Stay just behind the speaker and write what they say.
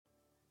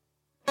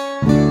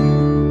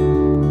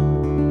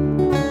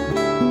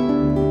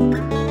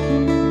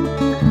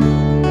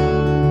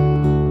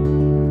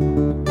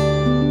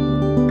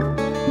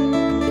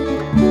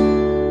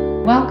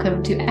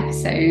to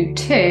episode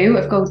 2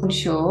 of Golden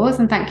Shores,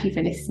 and thank you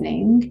for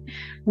listening.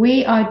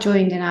 We are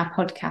joined in our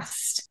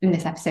podcast in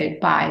this episode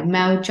by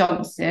Mel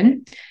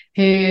Johnson,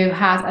 who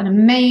has an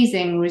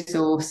amazing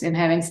resource in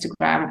her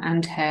Instagram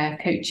and her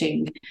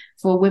coaching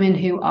for women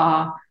who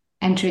are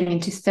entering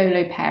into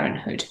solo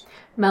parenthood.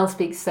 Mel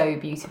speaks so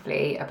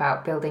beautifully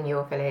about building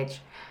your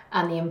village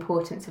and the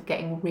importance of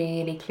getting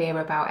really clear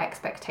about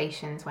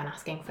expectations when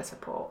asking for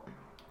support.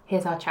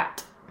 Here's our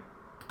chat.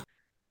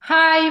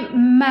 Hi,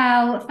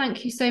 Mel.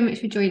 Thank you so much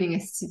for joining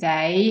us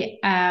today.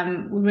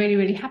 We're really,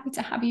 really happy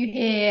to have you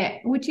here.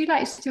 Would you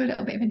like to do a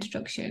little bit of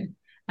introduction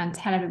and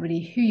tell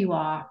everybody who you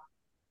are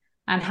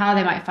and how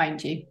they might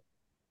find you?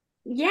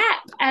 Yeah,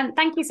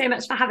 thank you so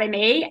much for having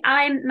me.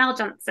 I'm Mel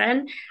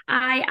Johnson.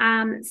 I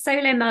am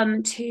solo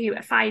mum to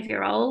a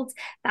 5-year-old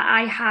that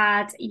I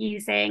had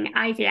using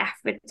IVF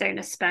with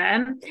donor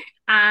sperm.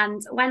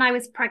 And when I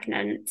was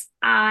pregnant,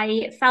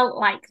 I felt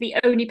like the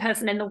only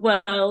person in the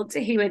world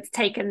who had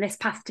taken this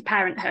path to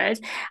parenthood.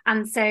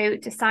 And so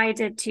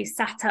decided to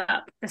set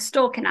up the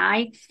Stork and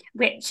I,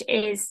 which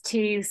is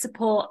to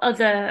support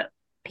other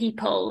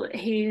people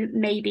who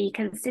may be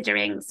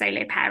considering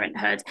solo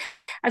parenthood,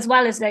 as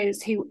well as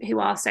those who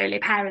are solo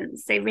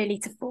parents. So really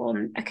to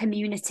form a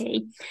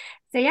community.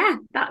 So yeah,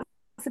 that's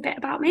a bit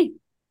about me.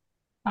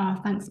 Oh,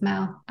 thanks,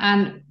 Mel.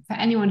 And for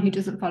anyone who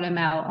doesn't follow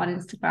Mel on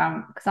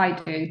Instagram, because I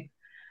do,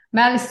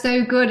 Mel is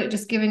so good at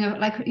just giving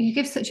you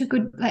give such a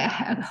good,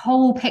 a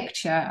whole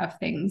picture of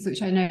things,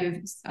 which I know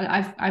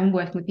I'm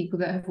working with people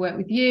that have worked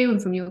with you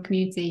and from your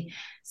community.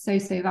 So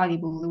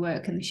valuable, the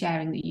work and the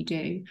sharing that you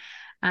do.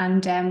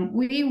 And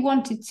we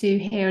wanted to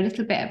hear a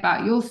little bit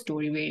about your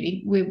story,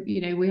 really.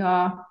 We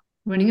are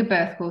running a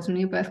birth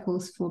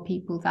course for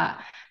people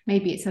that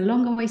maybe it's a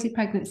long-awaited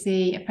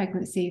pregnancy, a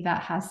pregnancy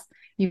that has,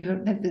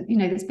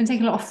 there's been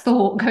taking a lot of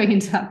thought going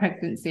into that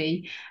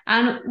pregnancy.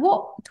 And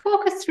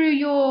talk us through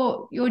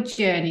your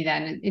journey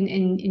then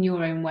in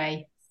your own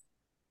way.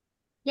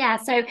 Yeah,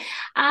 so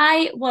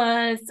I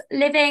was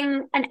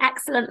living an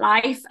excellent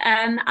life.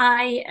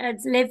 I had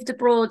lived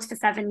abroad for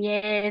 7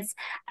 years,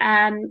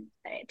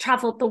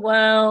 traveled the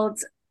world.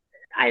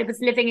 I was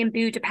living in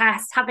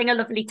Budapest, having a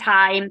lovely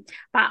time.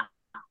 But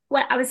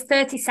when I was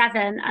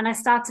 37 and I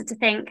started to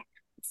think,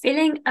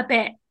 feeling a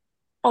bit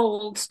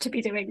old to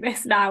be doing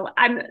this now.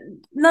 I'm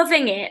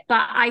loving it,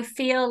 but I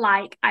feel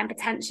like I'm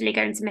potentially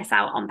going to miss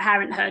out on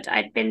parenthood.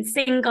 I'd been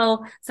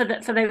single for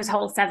those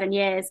whole 7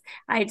 years.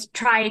 I'd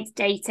tried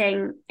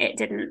dating, it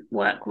didn't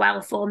work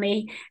well for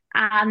me,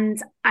 and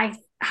I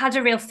had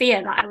a real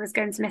fear that I was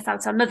going to miss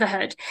out on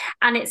motherhood.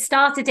 And it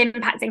started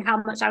impacting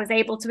how much I was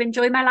able to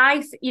enjoy my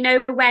life. You know,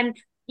 when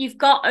you've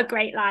got a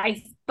great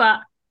life,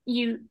 but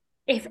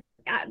if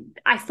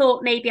I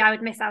thought maybe I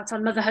would miss out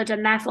on motherhood,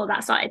 and therefore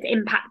that started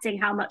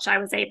impacting how much I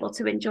was able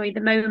to enjoy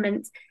the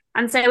moment.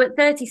 And so at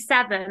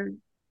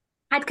 37,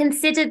 I'd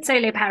considered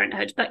solo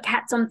parenthood, but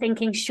kept on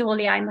thinking,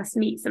 surely I must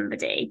meet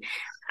somebody.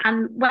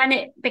 And when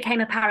it became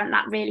apparent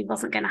that really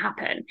wasn't going to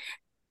happen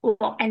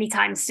or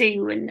anytime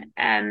soon,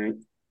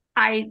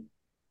 I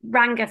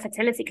rang a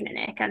fertility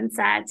clinic and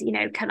said,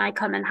 can I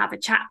come and have a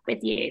chat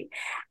with you?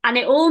 And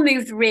it all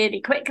moved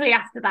really quickly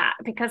after that,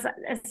 because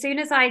as soon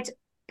as I'd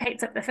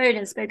picked up the phone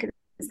and spoken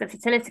to the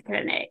fertility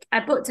clinic,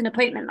 I booked an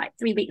appointment like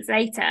 3 weeks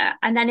later.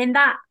 And then in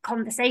that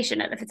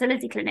conversation at the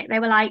fertility clinic, they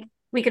were like,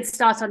 we could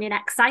start on your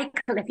next cycle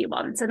if you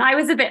want. And I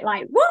was a bit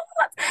like, what?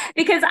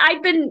 Because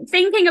I'd been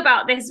thinking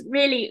about this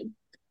really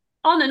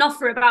on and off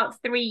for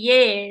about 3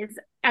 years.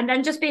 And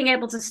then just being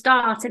able to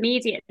start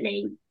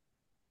immediately,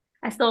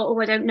 I thought,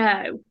 I don't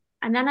know.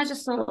 And then I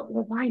just thought,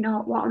 well, why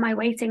not? What am I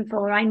waiting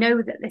for? I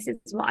know that this is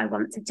what I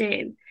want to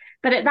do.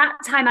 But at that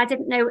time, I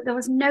didn't know, there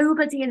was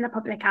nobody in the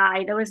public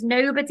eye. There was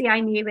nobody I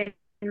knew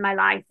in my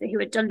life who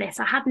had done this.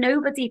 I had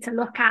nobody to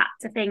look at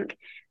to think,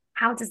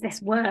 how does this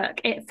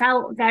work? It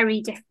felt very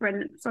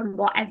different from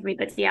what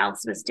everybody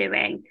else was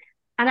doing.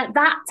 And at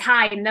that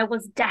time, there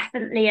was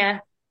definitely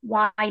a,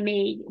 why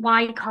me?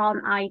 Why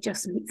can't I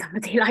just meet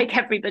somebody like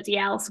everybody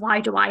else? Why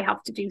do I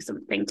have to do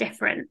something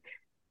different?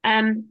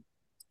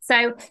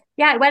 So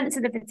yeah, I went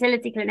to the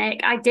fertility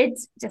clinic. I did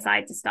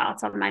decide to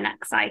start on my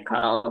next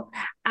cycle,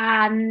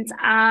 and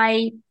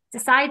I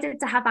decided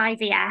to have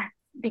IVF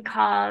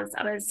because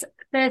I was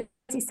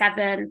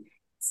 37.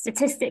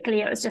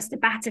 Statistically, it was just a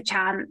better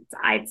chance.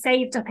 I'd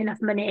saved up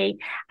enough money,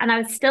 and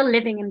I was still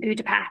living in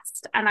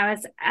Budapest. And I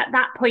was at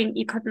that point,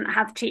 you couldn't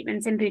have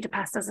treatments in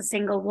Budapest as a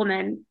single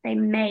woman. They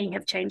may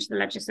have changed the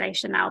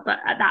legislation now, but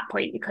at that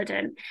point you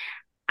couldn't.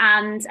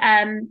 And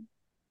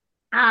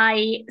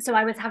I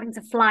was having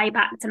to fly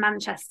back to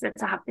Manchester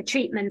to have the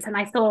treatment. And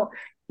I thought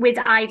with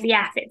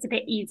IVF, it's a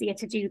bit easier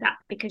to do that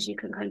because you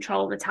can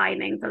control the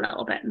timings a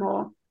little bit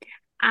more.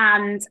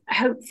 And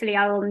hopefully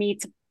I will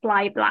need to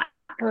fly back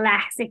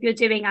less. If you're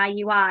doing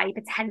IUI,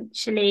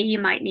 potentially you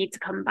might need to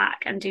come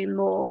back and do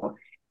more.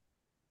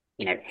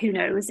 Who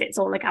knows? It's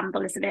all a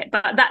gamble, isn't it?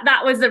 But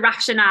that was the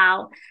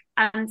rationale.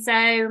 And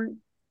so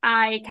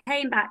I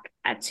came back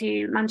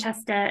to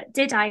Manchester,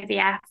 did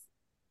IVF,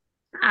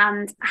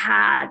 and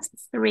had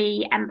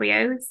 3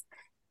 embryos.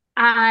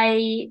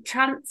 I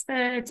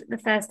transferred the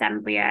first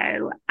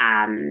embryo,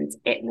 and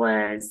it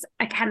was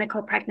a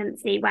chemical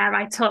pregnancy where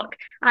I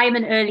am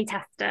an early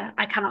tester.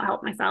 I cannot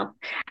help myself.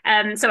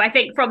 So I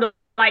think from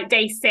like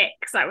day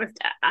 6,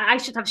 I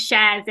should have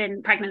shares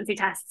in pregnancy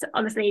tests,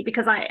 honestly,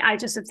 because I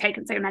just have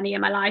taken so many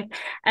in my life.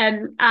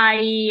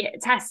 I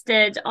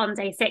tested on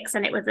day 6,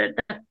 and it was the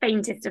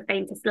faintest of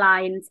faintest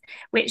lines,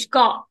 which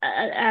got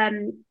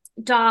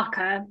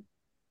darker.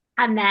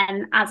 And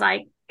then as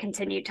I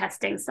continued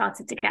testing,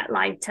 started to get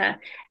lighter,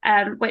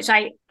 which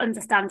I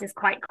understand is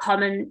quite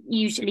common.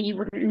 Usually you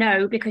wouldn't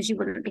know because you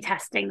wouldn't be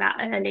testing that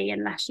early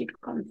unless you'd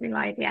gone through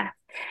IVF.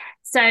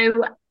 So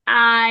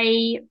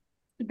I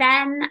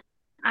then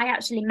I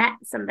actually met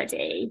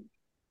somebody,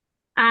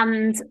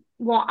 and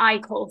what I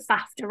call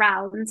faffed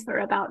around for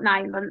about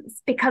 9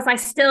 months, because I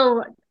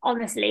still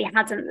honestly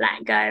hadn't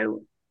let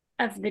go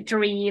of the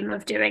dream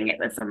of doing it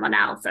with someone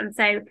else. And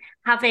so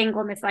having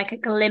almost like a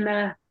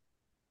glimmer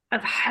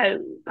of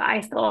hope,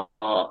 I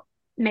thought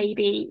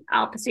maybe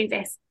I'll pursue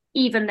this,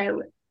 even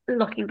though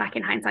looking back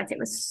in hindsight, it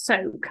was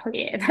so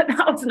clear that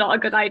that was not a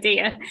good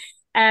idea.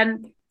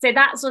 So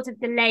that sort of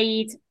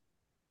delayed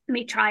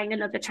me trying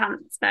another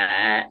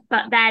transfer.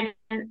 But then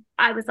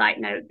I was like,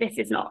 no, this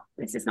is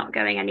not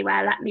going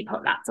anywhere. Let me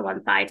put that to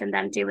one side and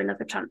then do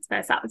another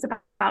transfer. So that was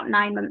about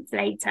 9 months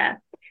later.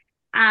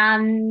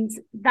 And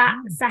that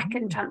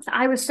second transfer,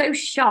 I was so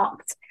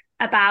shocked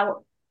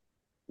about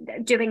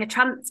doing a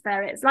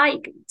transfer. It's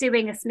like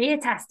doing a smear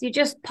test. You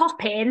just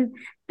pop in,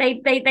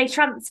 they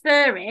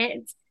transfer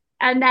it,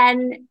 and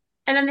then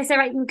they say,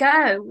 right, you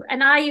can go.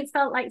 And I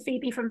felt like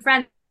Phoebe from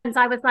Friends.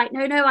 I was like,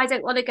 no, I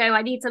don't want to go.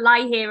 I need to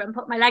lie here and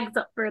put my legs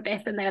up for a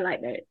bit. And they're like,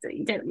 no,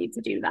 you don't need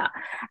to do that.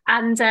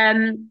 And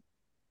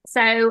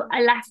so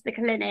I left the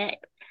clinic.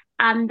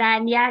 And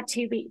then,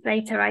 2 weeks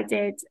later, I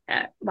did,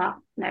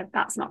 well, no,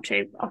 that's not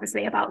true.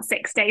 Obviously, about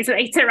 6 days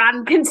later,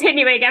 and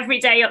continuing every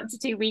day up to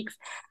 2 weeks,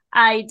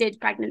 I did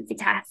pregnancy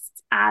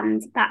tests,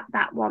 and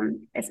that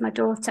one is my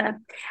daughter.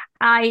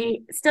 I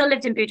still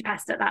lived in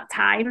Budapest at that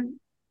time.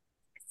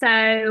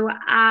 So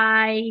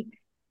I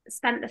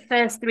spent the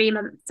first 3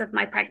 months of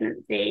my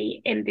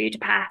pregnancy in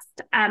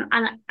Budapest, and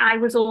I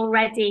was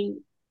already,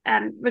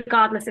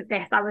 regardless of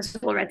this, I was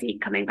already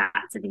coming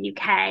back to the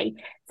UK.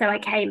 So I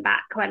came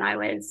back when I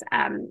was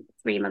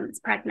 3 months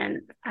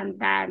pregnant, and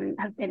then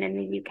have been in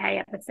the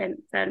UK ever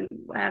since, and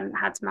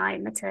had my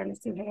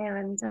maternity here,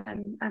 and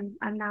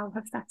now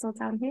have settled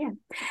down here.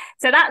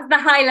 So that's the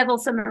high level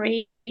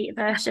summary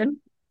version.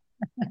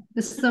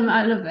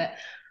 I love it.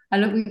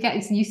 We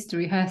get used to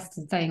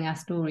rehearsing saying our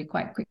story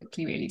quite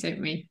quickly, really,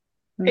 don't we?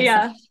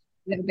 Yeah.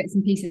 Little bits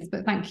and pieces,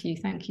 but thank you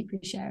for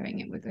sharing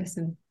it with us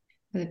and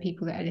for the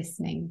people that are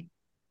listening.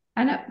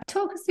 And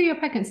talk us through your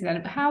pregnancy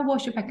then. How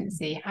was your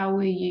pregnancy? How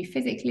were you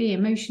physically,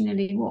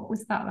 emotionally? What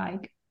was that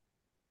like?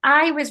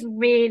 I was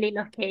really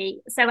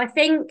lucky. So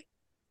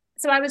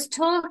I was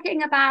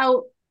talking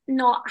about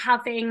not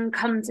having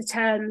come to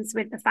terms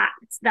with the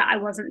fact that I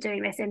wasn't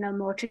doing this in a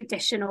more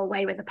traditional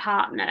way with a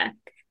partner.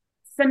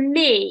 For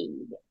me,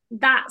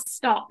 that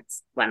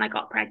stopped when I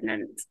got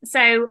pregnant.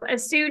 So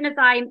as soon as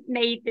I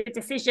made the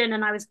decision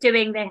and I was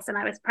doing this and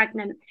I was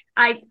pregnant,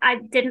 I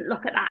didn't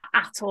look at that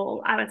at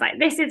all. I was like,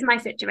 this is my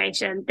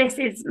situation. This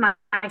is my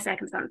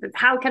circumstances.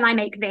 How can I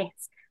make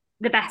this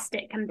the best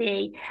it can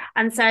be?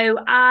 And so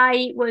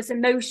I was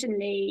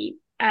emotionally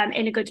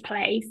in a good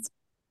place,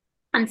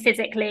 and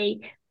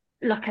physically,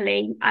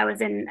 luckily, I was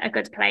in a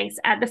good place.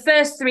 The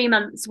first 3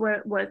 months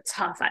were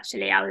tough,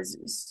 actually. I was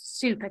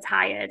super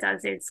tired,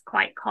 as is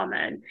quite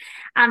common.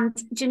 And,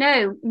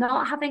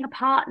 not having a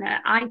partner,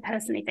 I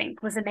personally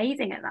think was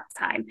amazing at that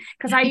time.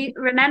 Because I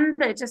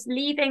remember just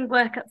leaving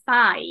work at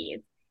 5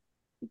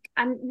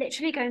 and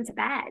literally going to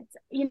bed,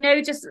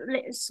 just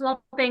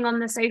slobbing on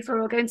the sofa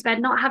or going to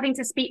bed, not having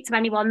to speak to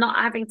anyone, not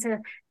having to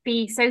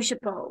be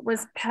sociable,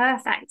 was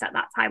perfect at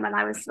that time when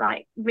I was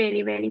like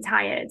really, really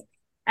tired.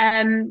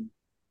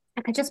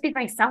 I could just be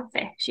very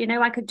selfish,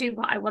 I could do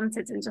what I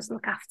wanted and just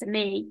look after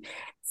me.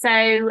 So,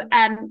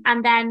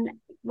 and then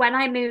when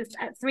I moved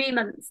at 3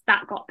 months,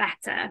 that got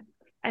better.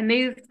 I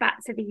moved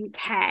back to the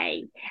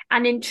UK,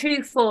 and in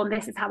true form,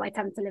 this is how I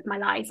tend to live my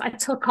life. I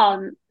took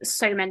on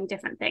so many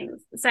different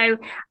things. So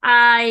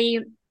I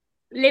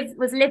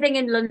was living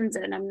in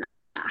London and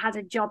had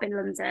a job in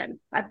London.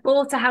 I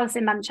bought a house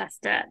in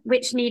Manchester,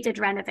 which needed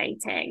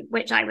renovating,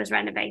 which I was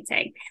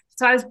renovating.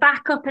 So I was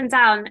back up and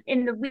down.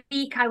 In the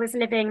week, I was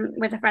living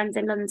with a friend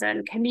in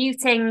London,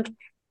 commuting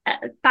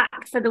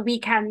back for the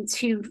weekend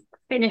to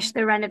finish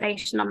the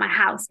renovation on my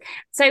house.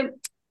 So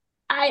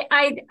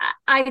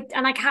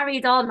I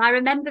carried on. I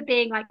remember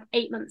being like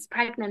 8 months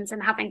pregnant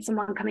and having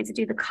someone coming to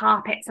do the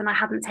carpets, and I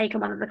hadn't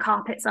taken one of the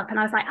carpets up, and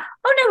I was like,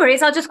 oh, no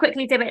worries, I'll just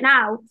quickly do it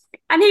now.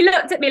 And he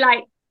looked at me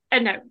like,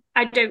 no,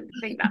 I don't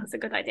think that's a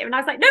good idea. And I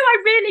was like, no, I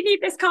really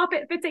need this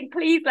carpet fitting.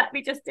 Please let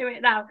me just do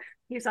it now.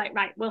 He was like,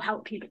 right, we'll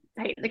help you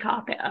take the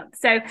carpet up.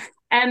 So,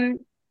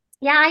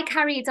 I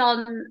carried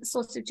on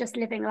sort of just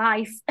living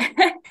life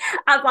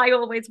as I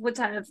always would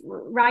have,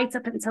 right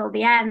up until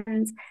the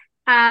end.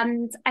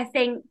 And I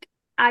think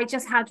I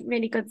just had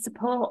really good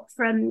support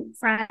from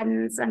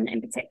friends, and in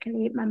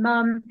particularly my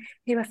mum,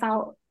 who I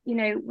felt,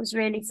 was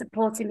really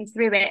supporting me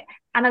through it.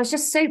 And I was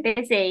just so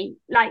busy,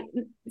 like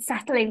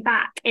settling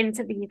back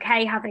into the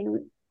UK,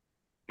 having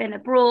been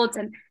abroad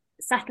and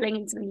settling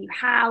into a new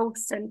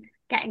house and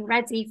getting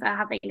ready for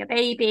having a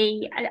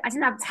baby. I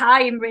didn't have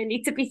time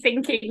really to be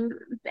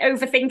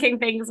overthinking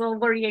things or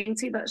worrying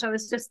too much. I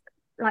was just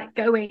like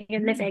going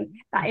and living.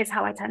 That is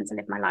how I tend to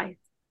live my life.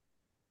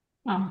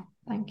 Oh,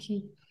 thank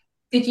you.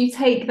 Did you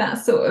take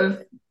that sort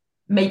of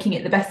making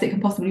it the best it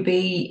can possibly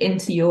be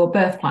into your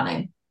birth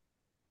planning?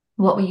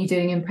 What were you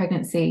doing in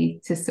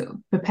pregnancy to sort of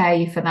prepare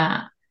you for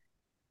that?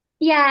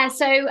 Yeah,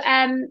 so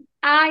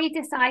I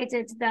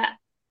decided that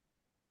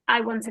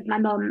I wanted my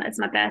mum as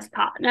my birth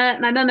partner.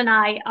 My mum and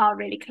I are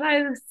really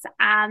close,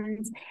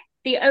 and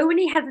the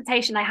only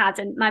hesitation I had,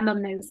 and my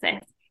mum knows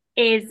this,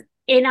 is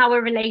in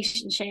our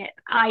relationship,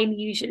 I'm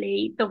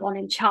usually the one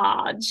in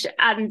charge,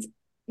 and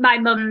my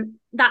mum,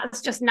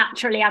 that's just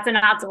naturally as an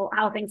adult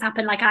how things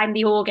happen. Like, I'm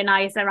the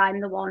organizer,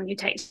 I'm the one who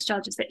takes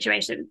charge of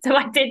situations. So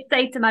I did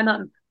say to my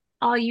mum,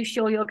 are you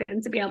sure you're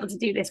going to be able to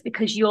do this,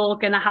 because you're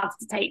going to have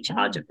to take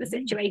charge of the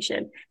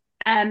situation?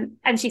 And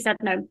she said,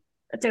 no,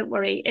 don't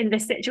worry, in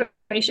this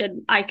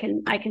situation I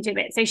can do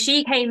it. So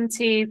she came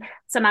to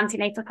some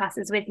antenatal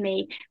classes with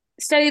me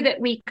so that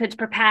we could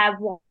prepare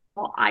what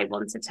I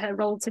wanted her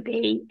role to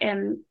be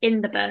in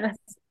the birth.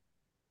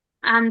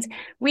 And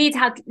we'd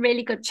had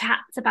really good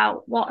chats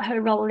about what her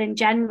role in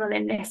general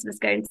in this was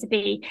going to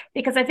be,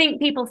 because I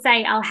think people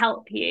say, I'll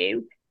help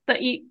you,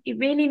 but you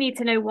really need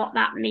to know what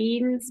that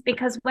means,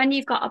 because when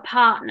you've got a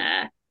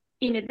partner,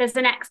 there's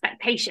an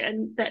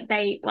expectation that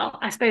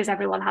I suppose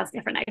everyone has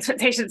different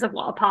expectations of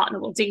what a partner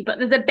will do, but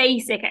there's a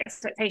basic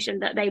expectation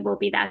that they will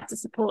be there to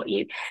support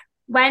you.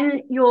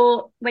 When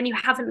you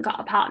haven't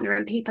got a partner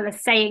and people are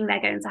saying they're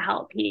going to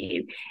help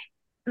you,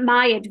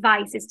 my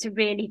advice is to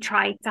really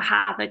try to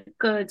have a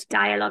good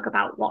dialogue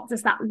about what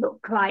does that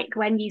look like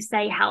when you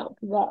say help,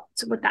 what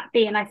would that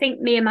be? And I think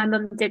me and my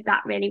mum did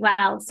that really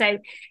well. So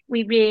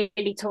we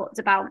really talked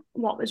about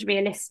what was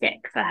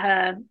realistic for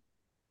her.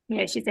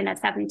 She's in her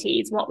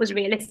 70s, what was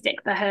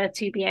realistic for her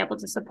to be able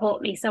to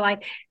support me. So I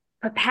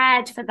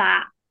prepared for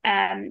that.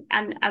 And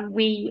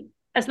we,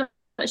 as much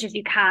as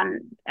you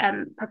can,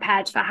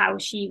 prepared for how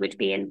she would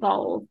be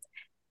involved.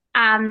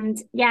 And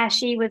yeah,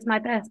 she was my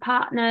birth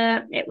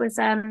partner. It was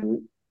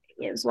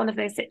one of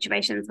those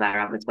situations where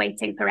I was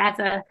waiting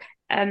forever.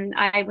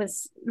 I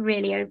was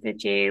really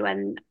overdue,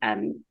 and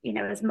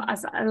as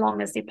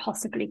long as they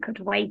possibly could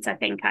wait, I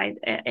think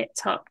it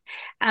took.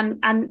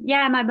 And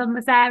yeah, my mum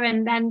was there,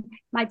 and then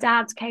my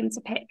dad came to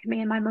pick me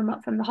and my mum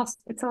up from the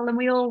hospital, and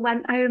we all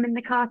went home in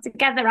the car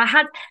together. I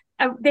had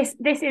this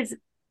is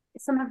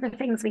some of the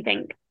things we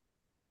think.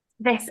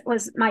 This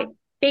was my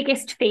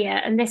biggest fear,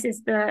 and this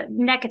is the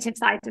negative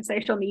side of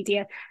social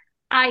media.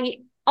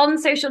 On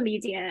social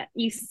media,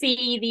 you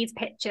see these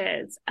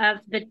pictures of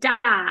the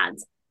dad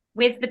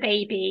with the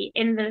baby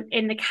in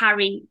the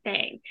carry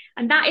thing,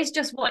 and that is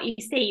just what you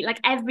see. Like,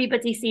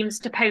 everybody seems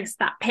to post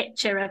that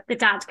picture of the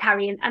dad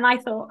carrying, and I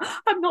thought,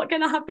 I'm not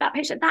going to have that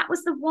picture. That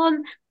was the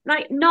one,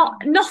 like,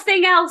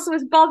 nothing else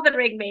was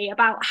bothering me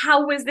about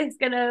how was this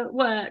going to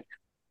work.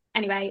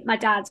 Anyway, my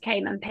dad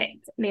came and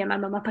picked me and my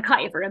mum up. I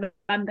can't even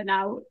remember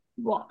now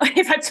what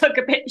if I took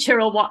a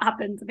picture or what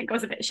happened. I think I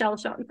was a bit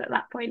shell-shocked at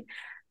that point.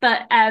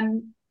 But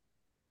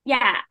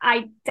yeah,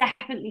 I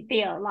definitely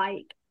feel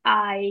like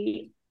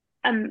I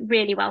am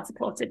really well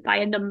supported by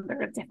a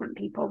number of different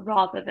people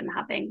rather than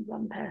having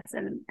one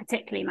person,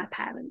 particularly my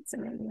parents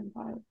are really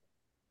involved.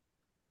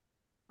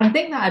 I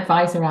think that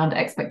advice around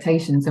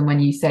expectations, and when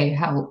you say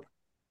help,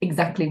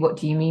 exactly what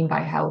do you mean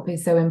by help,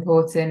 is so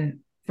important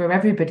for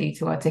everybody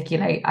to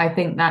articulate. I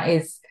think that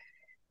is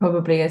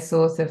probably a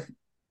source of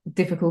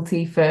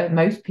difficulty for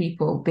most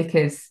people,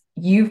 because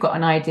you've got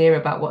an idea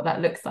about what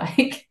that looks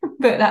like,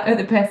 but that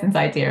other person's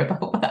idea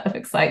about what that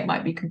looks like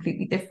might be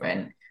completely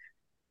different.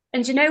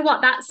 And you know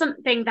what? That's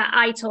something that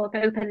I talk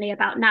openly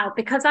about now,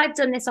 because I've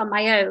done this on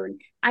my own.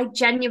 I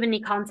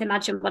genuinely can't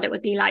imagine what it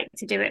would be like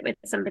to do it with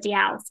somebody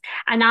else.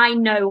 And I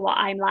know what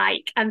I'm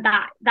like. And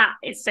that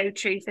is so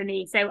true for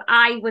me. So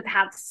I would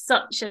have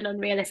such an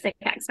unrealistic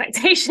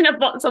expectation of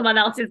what someone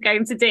else is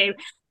going to do.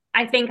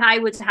 I think I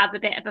would have a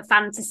bit of a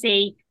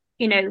fantasy,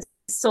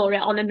 saw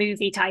it on a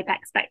movie type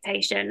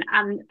expectation,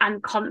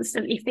 and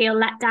constantly feel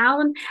let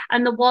down.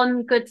 And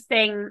one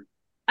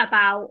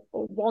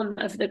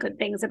of the good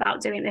things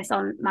about doing this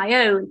on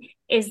my own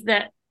is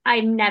that I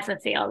never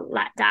feel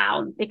let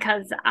down,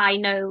 because I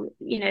know,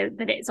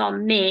 that it's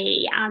on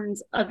me and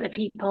other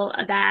people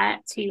are there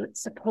to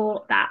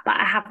support that. But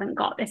I haven't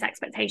got this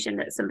expectation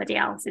that somebody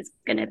else is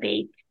going to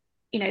be,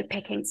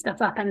 picking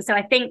stuff up. And so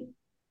I think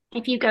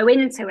if you go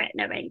into it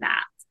knowing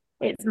that,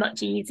 it's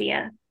much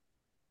easier.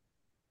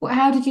 Well,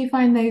 how did you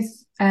find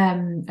those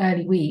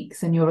early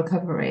weeks and your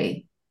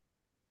recovery?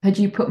 Had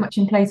you put much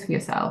in place for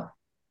yourself?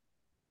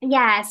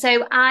 Yeah,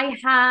 so I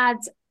had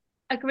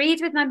agreed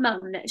with my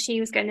mum that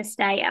she was going to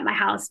stay at my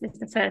house for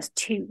the first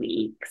 2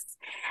 weeks.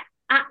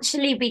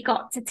 Actually, we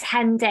got to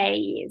 10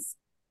 days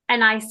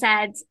And I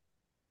said,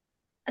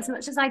 as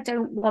much as I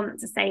don't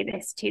want to say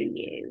this to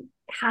you,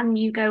 can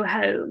you go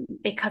home?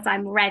 Because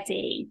I'm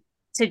ready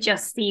to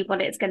just see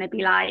what it's going to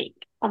be like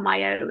on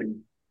my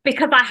own,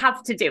 because I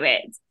have to do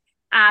it.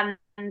 And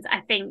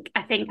I think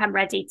I'm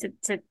ready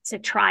to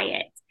try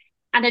it.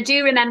 And I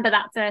do remember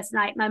that first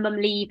night, my mum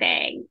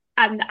leaving.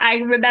 And I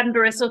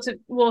remember her sort of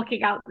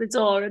walking out the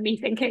door and me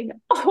thinking,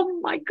 oh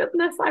my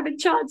goodness, I'm in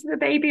charge of the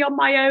baby on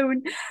my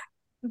own.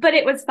 But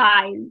it was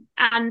fine.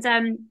 And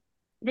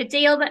the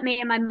deal that me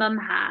and my mum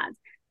had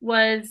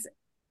was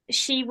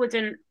she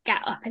wouldn't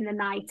get up in the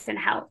night and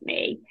help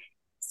me.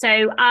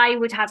 So I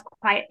would have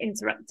quite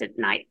interrupted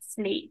night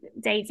sleep.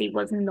 Daisy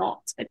was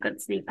not a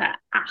good sleeper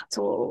at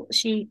all.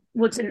 She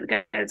wouldn't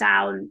go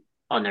down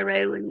on her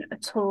own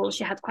at all.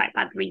 She had quite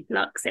bad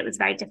reflux. It was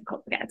very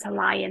difficult to get her to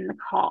lie in the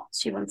cot.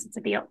 She wanted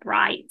to be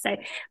upright. So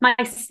my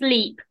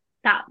sleep,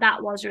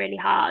 that was really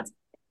hard.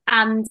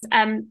 And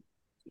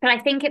but I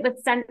think it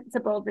was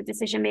sensible, the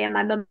decision me and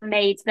my mum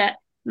made, that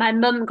my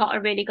mum got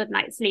a really good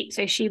night's sleep,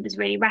 so she was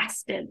really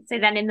rested. So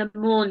then in the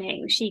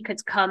morning, she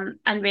could come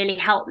and really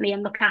help me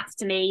and look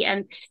after me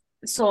and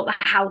sort the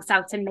house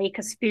out and make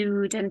us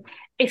food. And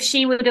if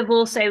she would have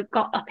also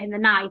got up in the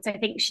night, I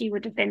think she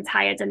would have been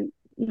tired and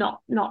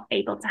not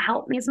able to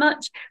help me as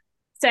much.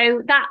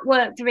 So that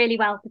worked really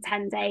well for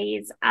 10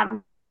 days.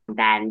 And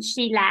then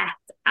she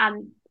left,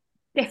 and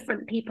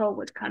different people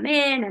would come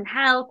in and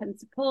help and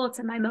support,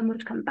 and my mum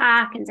would come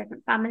back, and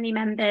different family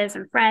members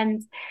and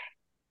friends.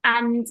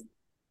 And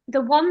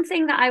the one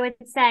thing that I would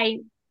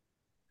say,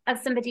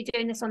 as somebody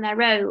doing this on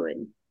their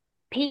own,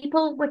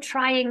 people were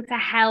trying to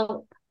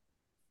help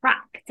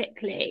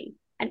practically,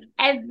 and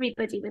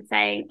everybody was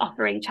saying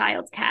offering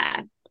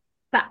childcare.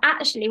 But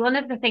actually, one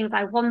of the things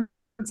I wanted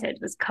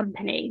was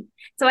company.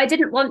 So I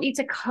didn't want you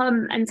to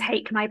come and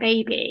take my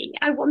baby.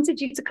 I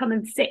wanted you to come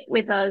and sit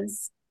with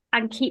us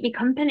and keep me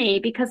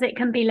company, because it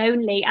can be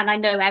lonely. And I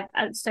know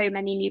so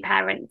many new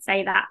parents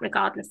say that,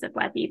 regardless of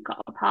whether you've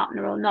got a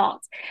partner or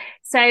not.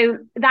 So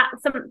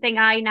that's something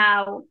I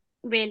now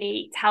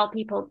really tell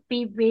people: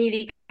 be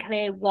really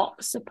clear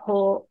what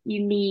support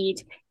you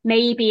need.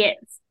 Maybe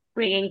it's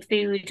bringing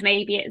food,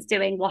 maybe it's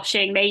doing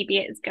washing, maybe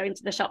it's going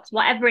to the shops,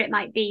 whatever it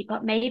might be,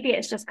 but maybe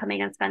it's just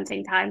coming and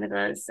spending time with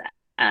us,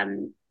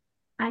 and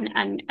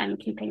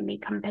keeping me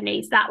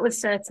company. So that was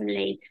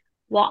certainly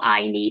what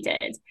I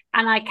needed.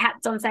 And I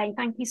kept on saying,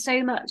 thank you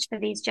so much for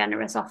these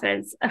generous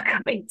offers of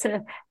coming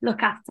to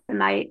look after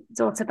my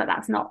daughter, but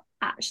that's not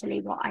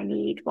actually what I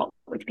need. What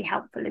would be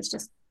helpful is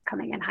just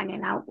coming and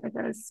hanging out with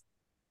us.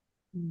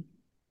 And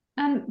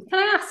can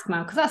I ask,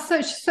 Mel, because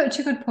that's such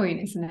a good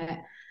point, isn't it?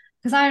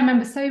 Because I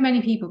remember so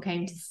many people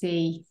came to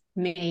see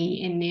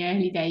me in the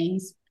early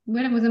days,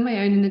 when I was on my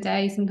own in the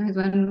day, sometimes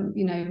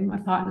when, my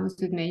partner was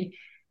with me.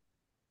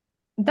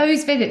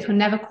 Those visits were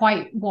never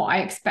quite what I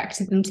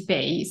expected them to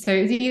be. So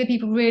it was either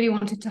people really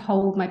wanted to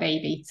hold my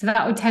baby. So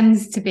that would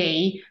tend to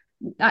be,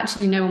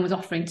 actually no one was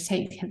offering to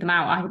take them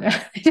out either.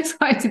 They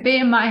just wanted to be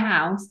in my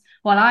house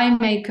while I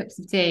made cups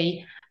of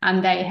tea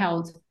and they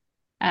held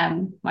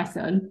my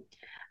son.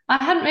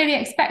 I hadn't really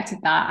expected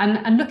that.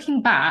 And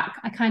looking back,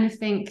 I kind of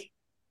think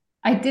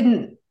I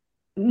didn't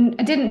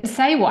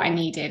say what I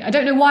needed. I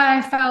don't know why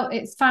I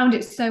found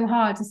it so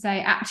hard to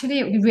say, actually,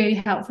 it would be really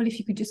helpful if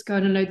you could just go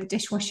and unload the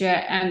dishwasher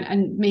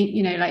and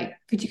me,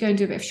 could you go and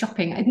do a bit of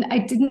shopping? I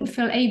didn't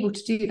feel able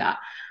to do that.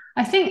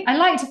 I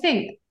like to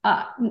think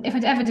if I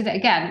ever did it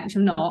again, which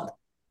I'm not,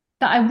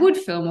 that I would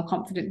feel more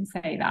confident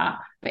to say that.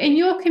 But in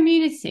your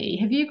community,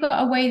 have you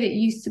got a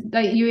way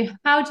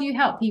how do you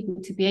help people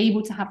to be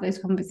able to have those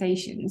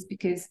conversations?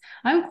 Because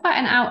I'm quite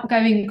an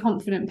outgoing,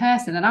 confident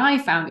person, and I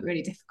found it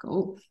really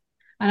difficult.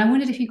 And I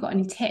wondered if you've got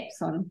any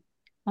tips on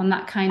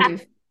that kind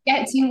of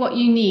getting what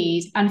you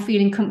need and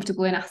feeling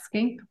comfortable in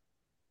asking.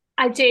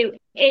 I do.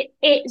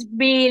 It's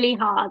really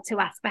hard to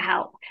ask for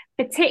help,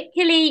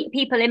 particularly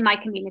people in my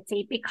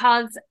community,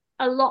 because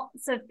a lot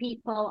of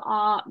people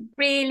are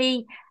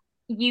really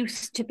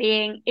used to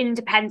being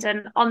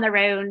independent on their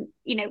own,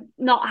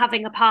 not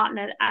having a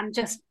partner and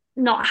just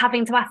not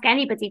having to ask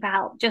anybody for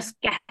help, just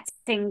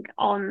getting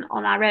on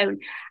our own.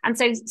 And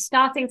so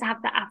starting to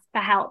have to ask for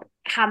help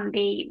can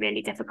be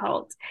really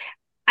difficult.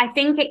 I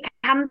think it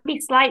can be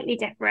slightly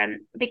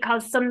different,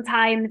 because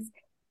sometimes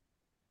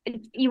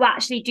you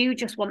actually do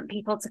just want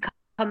people to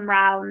come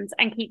round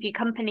and keep you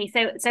company.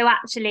 So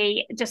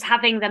actually just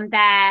having them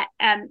there,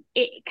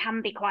 it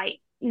can be quite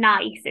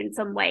nice in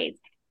some ways.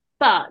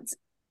 But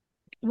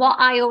what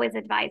I always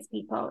advise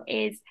people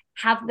is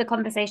have the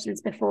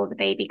conversations before the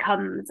baby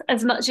comes,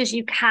 as much as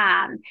you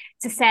can,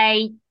 to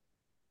say,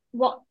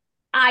 what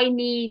I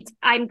need,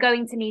 I'm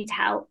going to need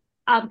help.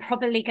 I'm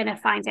probably going to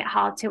find it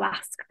hard to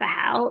ask for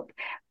help.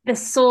 The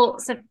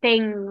sorts of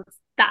things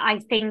that I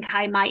think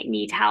I might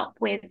need help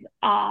with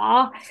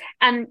are,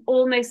 and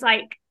almost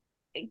like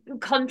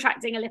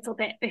contracting a little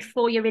bit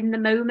before you're in the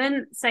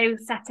moment. So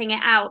setting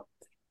it out.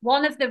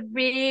 One of the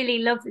really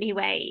lovely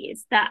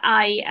ways that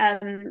I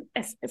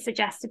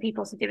suggest to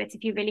people to do it,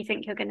 if you really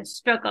think you're going to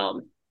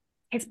struggle,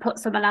 is put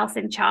someone else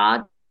in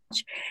charge.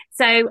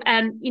 So,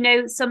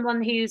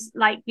 someone who's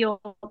like your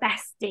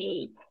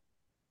bestie,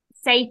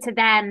 say to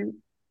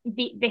them,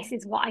 this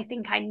is what I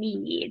think I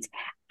need.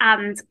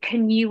 And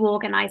can you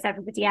organize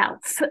everybody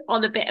else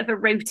on a bit of a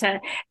rota?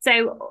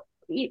 So,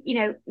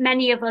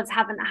 many of us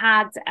haven't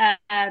had a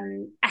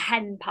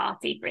hen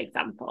party, for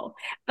example,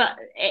 but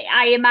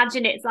I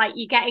imagine it's like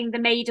you're getting the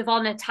maid of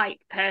honor type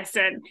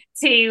person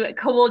to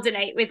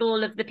coordinate with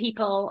all of the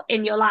people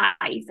in your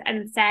life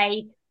and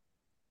say,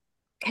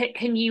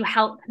 can you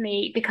help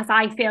me, because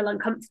I feel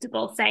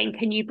uncomfortable saying,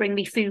 can you bring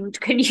me food,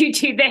 can you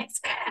do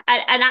this,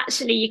 and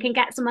actually you can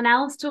get someone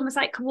else to almost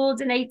like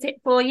coordinate it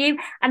for you.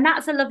 And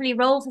that's a lovely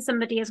role for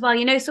somebody as well,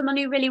 someone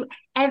who really,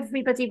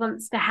 everybody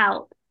wants to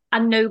help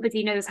and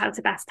nobody knows how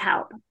to best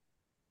help.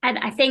 And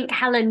I think,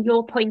 Helen,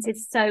 your point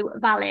is so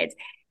valid.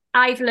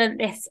 I've learned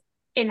this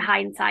in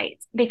hindsight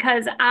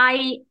because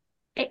I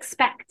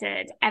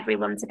expected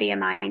everyone to be a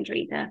mind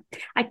reader.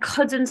 I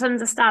couldn't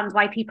understand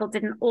why people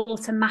didn't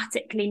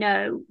automatically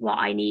know what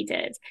I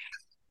needed.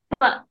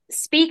 But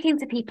speaking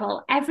to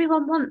people,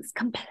 everyone wants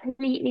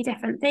completely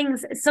different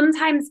things.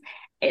 Sometimes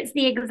it's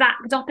the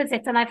exact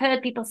opposite. And I've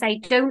heard people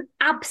say,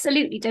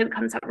 absolutely don't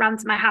come round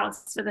to my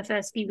house for the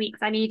first few weeks.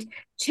 I need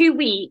 2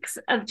 weeks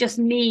of just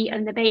me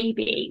and the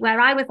baby, where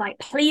I was like,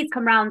 please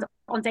come round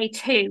on day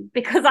 2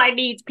 because I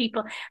need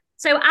people.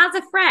 So as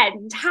a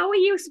friend, how are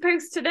you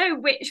supposed to know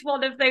which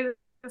one of those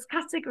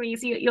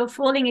categories you're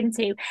falling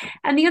into?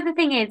 And the other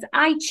thing is,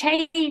 I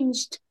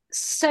changed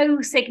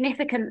so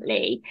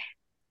significantly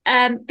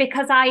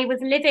because I was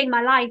living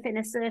my life in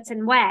a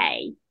certain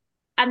way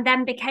and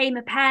then became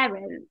a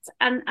parent.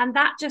 And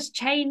that just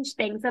changed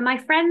things. And my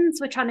friends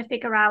were trying to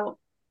figure out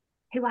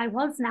who I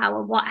was now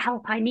and what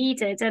help I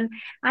needed. And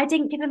I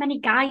didn't give them any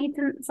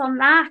guidance on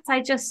that.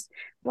 I just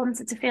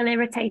wanted to feel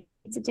irritated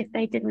if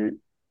they didn't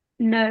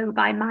know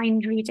by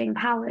mind reading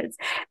powers.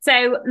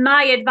 So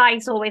my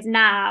advice always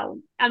now,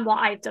 and what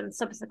I've done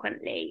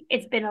subsequently,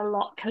 it's been a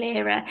lot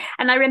clearer.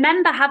 And I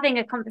remember having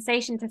a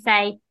conversation to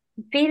say,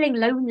 I'm feeling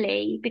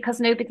lonely because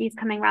nobody's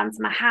coming round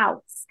to my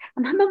house.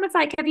 And my mum was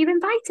like, have you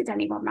invited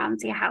anyone round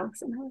to your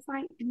house? And I was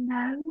like,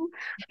 no,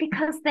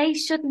 because they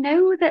should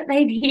know that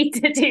they need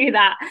to do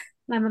that.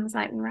 My mum was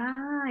like,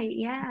 right,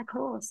 yeah, of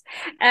course.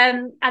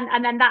 And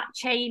then that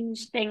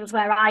changed things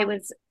where I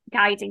was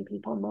guiding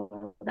people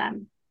more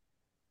than.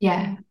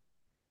 Yeah.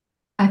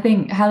 I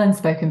think Helen's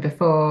spoken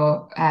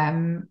before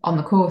on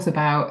the course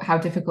about how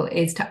difficult it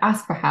is to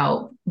ask for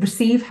help,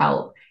 receive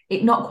help,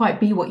 it not quite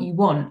be what you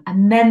want,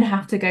 and then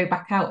have to go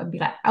back out and be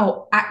like,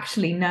 oh,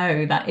 actually,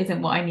 no, that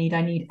isn't what I need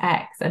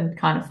X, and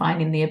kind of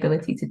finding the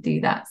ability to do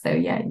that. So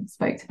yeah, you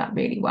spoke to that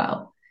really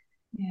well.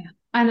 Yeah.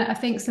 And I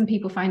think some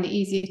people find it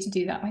easier to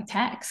do that by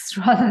text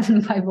rather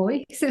than by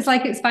voice. It's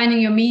like it's finding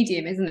your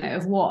medium, isn't it?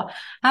 Of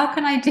how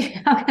can I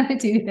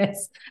do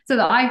this so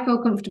that I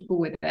feel comfortable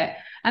with it?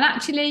 And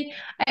actually,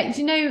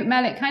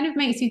 Mel, it kind of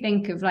makes you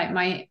think of like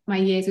my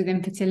years with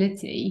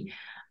infertility.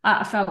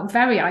 I felt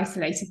very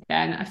isolated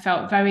then. I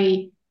felt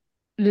very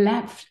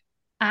left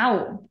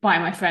out by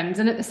my friends,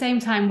 and at the same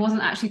time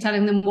wasn't actually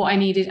telling them what I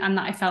needed and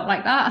that I felt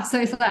like that. So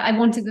it's like I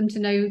wanted them to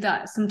know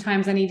that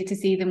sometimes I needed to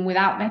see them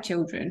without their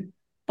children,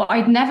 but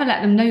I'd never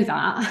let them know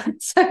that.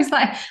 So it's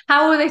like,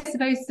 how are they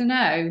supposed to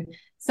know?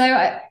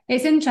 So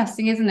it's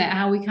interesting, isn't it?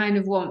 How we kind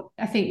of want,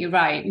 I think you're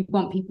right, we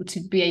want people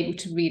to be able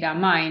to read our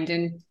mind.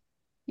 And,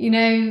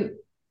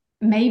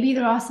 maybe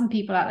there are some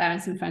people out there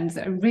and some friends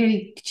that are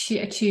really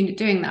attuned at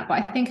doing that. But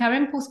I think our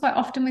impulse quite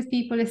often with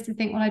people is to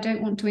think, well, I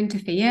don't want to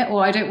interfere,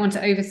 or I don't want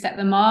to overstep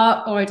the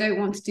mark, or I don't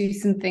want to do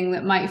something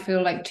that might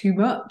feel like too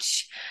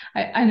much.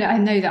 I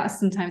know that's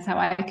sometimes how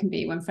I can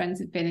be when friends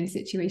have been in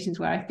situations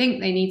where I think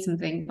they need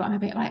something, but I'm a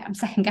bit like, I'm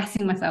second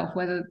guessing myself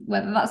whether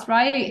that's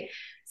right.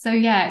 So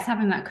yeah, it's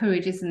having that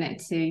courage, isn't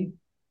it? To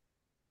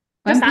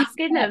just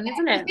asking them,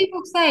 isn't it?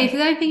 People say, if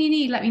there's anything you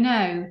need, let me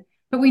know.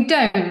 But we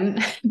don't,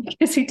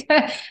 because we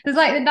don't. There's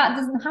like that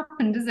doesn't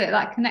happen, does it?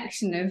 That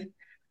connection of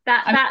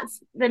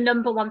that's the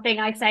number one thing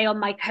I say on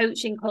my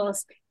coaching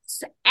course.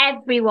 So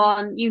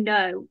everyone,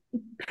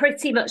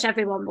 pretty much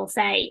everyone will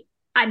say,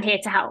 I'm here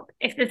to help.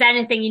 If there's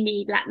anything you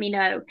need, let me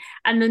know.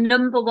 And the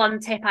number one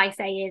tip I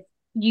say is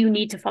you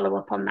need to follow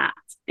up on that,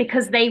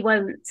 because they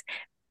won't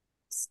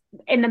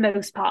in the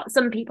most part.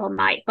 Some people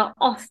might, but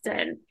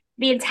often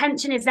the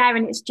intention is there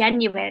and it's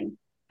genuine,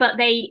 but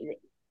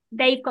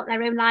they've got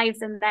their own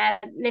lives and they're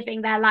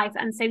living their life.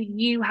 And so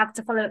you have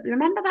to follow up.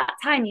 Remember that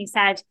time you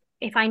said,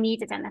 if I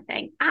needed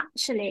anything,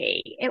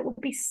 actually, it would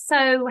be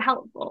so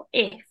helpful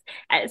if.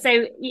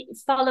 So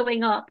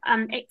following up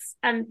and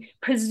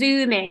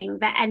presuming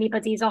that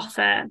anybody's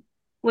offer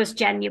was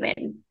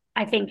genuine,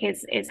 I think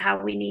is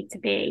how we need to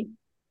be.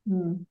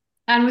 Mm.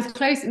 And with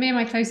me and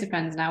my closer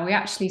friends now, we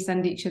actually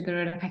send each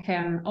other like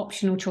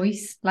optional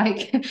choice.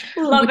 Like,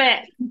 love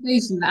it.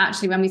 That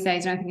actually, when we say,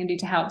 is there anything I can do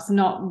to help? It's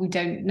not,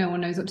 no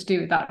one knows what to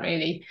do with that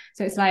really.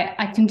 So it's like,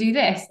 I can do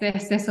this,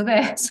 or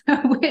this,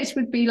 which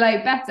would be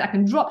like better. I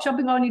can drop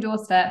shopping on your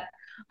doorstep.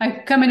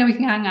 I come in and we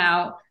can hang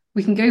out.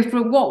 we can go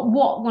for what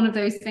one of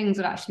those things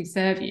would actually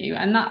serve you.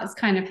 And that's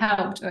kind of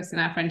helped us in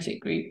our friendship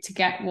group to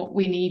get what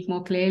we need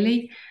more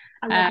clearly.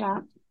 I love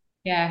that.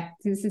 Yeah,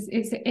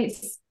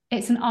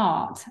 it's an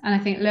art, and I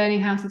think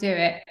learning how to do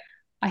it,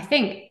 I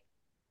think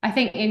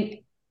in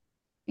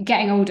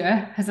getting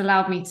older has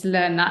allowed me to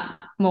learn that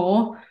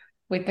more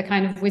with the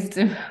kind of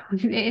wisdom.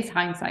 It is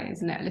hindsight,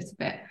 isn't it, a little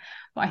bit,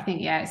 but I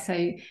think, yeah, it's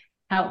so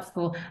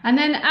helpful. And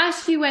then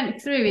as you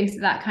went through into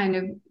that kind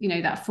of,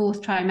 that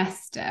fourth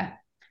trimester,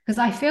 because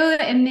I feel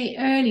that in the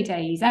early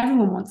days,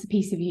 everyone wants a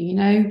piece of you,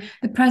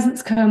 the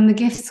presents come, the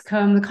gifts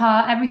come, the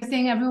car,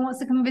 everything, everyone wants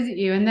to come visit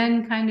you. And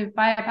then kind of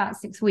by about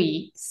 6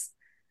 weeks,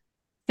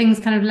 things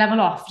kind of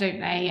level off, don't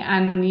they?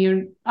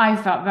 And I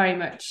felt very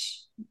much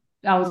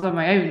I was on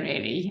my own,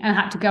 really, and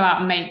had to go out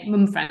and make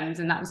mum friends,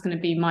 and that was going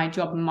to be my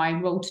job and my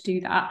role to do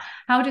that.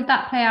 How did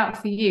that play out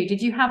for you?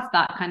 Did you have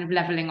that kind of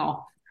leveling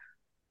off?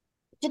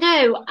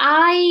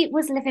 I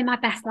was living my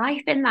best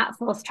life in that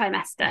fourth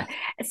trimester.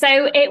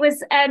 So it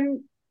was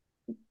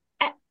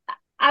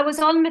I was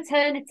on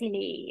maternity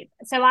leave.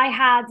 So I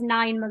had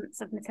 9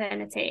 months of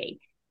maternity,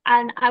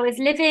 and I was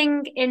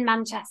living in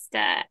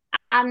Manchester,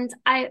 and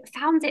I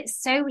found it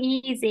so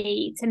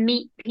easy to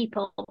meet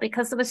people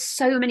because there were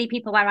so many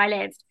people where I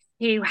lived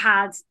who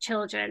had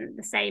children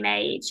the same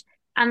age.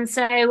 And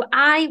so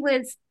I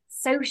was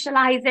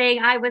socializing,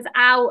 I was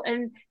out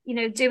and,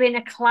 doing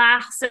a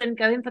class and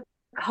going for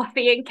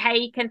coffee and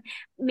cake and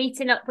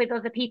meeting up with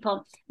other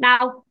people.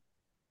 Now,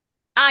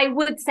 I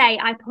would say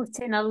I put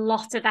in a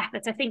lot of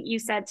effort. I think you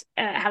said,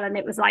 Helen,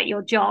 it was like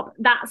your job.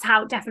 That's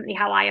definitely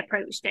how I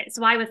approached it.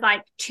 So I was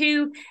like,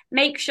 to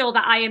make sure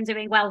that I am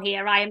doing well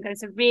here, I am going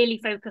to really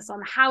focus on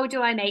how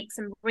do I make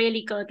some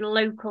really good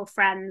local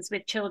friends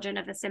with children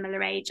of a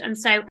similar age. And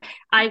so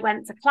I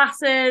went to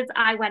classes,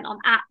 I went on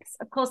apps.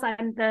 Of course,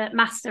 I'm the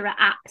master at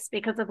apps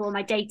because of all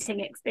my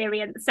dating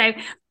experience. So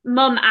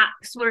mum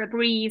apps were a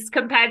breeze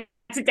compared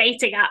to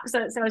dating apps.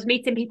 So I was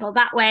meeting people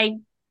that way.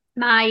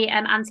 My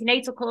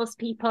antenatal course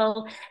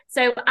people.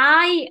 So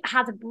I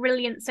had a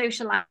brilliant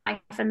social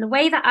life. And the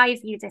way that I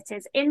viewed it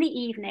is in the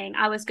evening,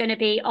 I was going to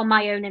be on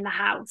my own in the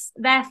house.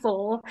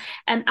 Therefore,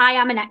 I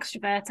am an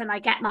extrovert and I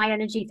get my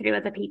energy through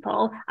other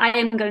people. I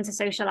am going to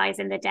socialize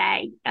in the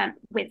day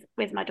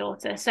with my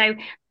daughter. So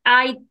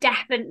I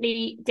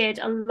definitely did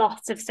a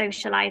lot of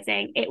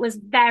socializing. It was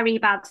very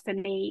bad for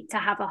me to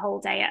have a whole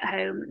day at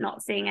home,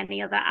 not seeing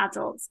any other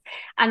adults.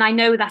 And I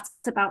know that's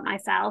about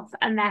myself.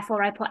 And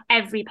therefore, I put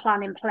every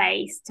plan in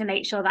place to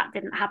make sure that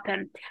didn't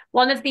happen.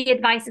 One of the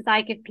advices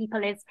I give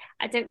people is,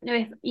 I don't know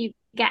if you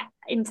get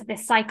into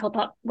this cycle,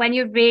 but when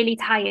you're really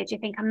tired, you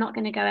think, I'm not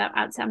going to go out,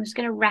 I'm just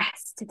going to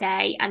rest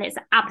today. And it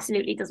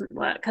absolutely doesn't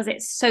work because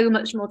it's so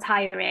much more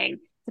tiring,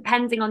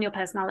 depending on your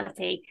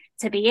personality,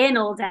 to be in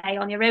all day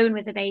on your own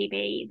with a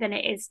baby than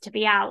it is to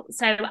be out.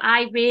 So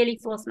I really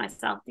forced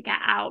myself to get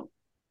out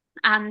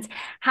and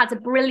had a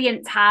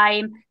brilliant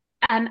time.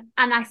 And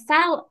I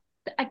felt,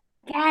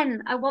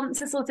 again, I want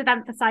to sort of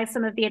emphasize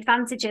some of the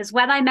advantages.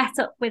 When I met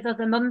up with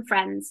other mum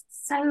friends,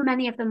 so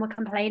many of them were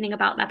complaining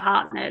about their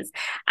partners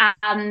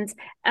and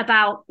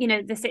about,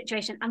 the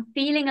situation and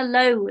feeling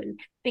alone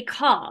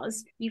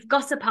because you've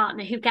got a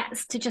partner who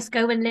gets to just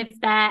go and live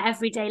their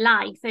everyday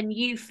life and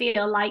you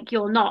feel like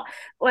you're not.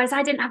 Whereas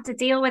I didn't have to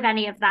deal with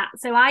any of that.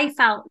 So I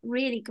felt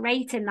really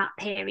great in that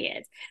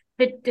period.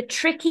 The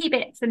tricky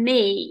bit for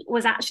me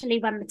was actually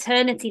when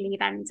maternity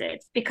leave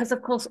ended, because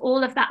of course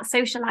all of that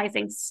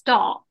socializing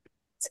stopped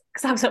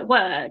because I was at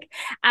work,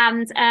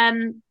 and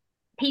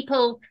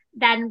people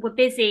then were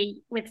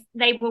busy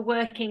they were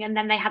working and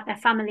then they had their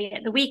family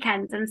at the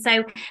weekends. And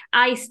so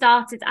I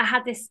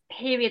had this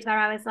period where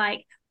I was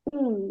like,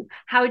 ooh,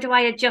 how do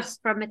I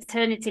adjust from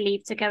maternity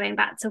leave to going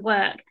back to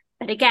work?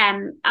 But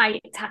again, I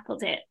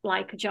tackled it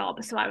like a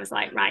job. So I was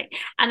like, right.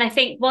 And I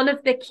think one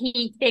of the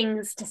key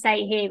things to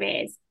say here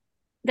is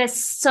there's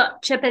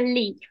such a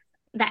belief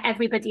that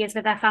everybody is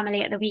with their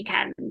family at the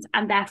weekend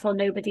and therefore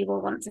nobody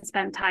will want to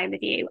spend time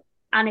with you.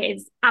 And it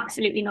is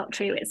absolutely not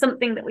true. It's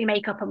something that we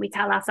make up and we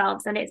tell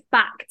ourselves, and it's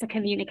back to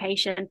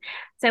communication.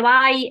 So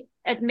I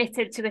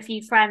admitted to a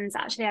few friends,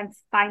 actually, I'm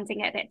finding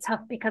it a bit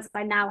tough because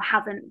I now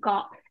haven't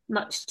got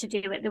much to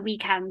do at the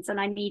weekends and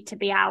I need to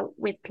be out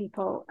with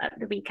people at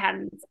the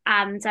weekends.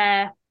 And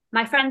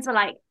my friends were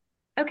like,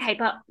 okay,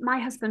 but my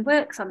husband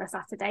works on a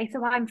Saturday,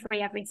 so I'm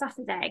free every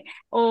Saturday.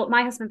 Or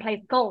my husband plays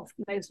golf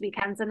most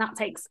weekends and that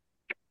takes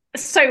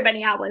so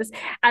many hours.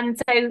 And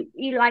so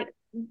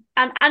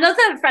and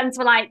other friends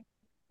were like,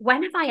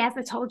 when have I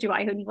ever told you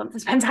I only want to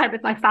spend time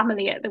with my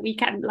family at the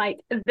weekend? Like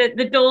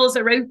the doors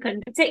are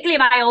open, particularly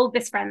my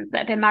oldest friends that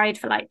have been married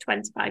for like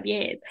 25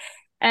 years.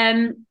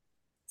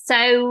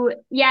 So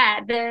yeah,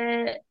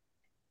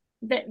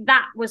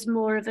 that was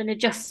more of an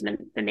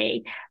adjustment for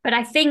me. But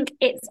I think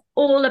it's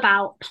all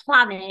about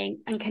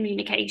planning and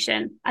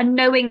communication and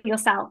knowing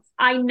yourself.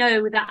 I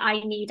know that I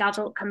need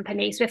adult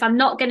company. So if I'm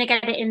not going to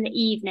get it in the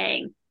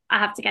evening, I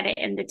have to get it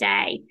in the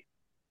day.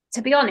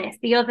 To be honest,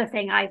 the other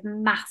thing I've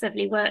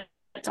massively worked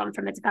on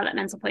from a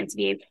developmental point of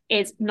view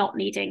is not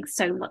needing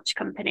so much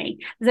company.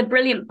 There's a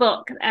brilliant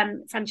book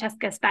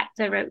Francesca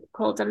Spector wrote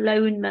called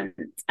Alonement,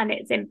 and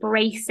it's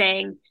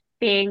embracing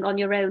being on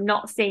your own,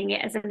 not seeing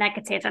it as a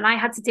negative. And I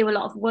had to do a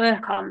lot of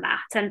work on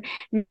that. And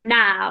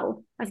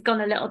now I've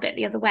gone a little bit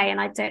the other way, and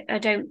I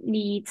don't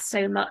need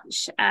so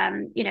much.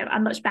 I'm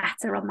much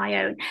better on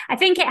my own. I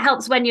think it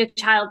helps when your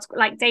child,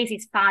 like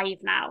Daisy's 5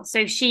 now,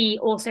 so she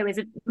also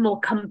is more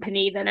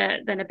company than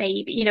a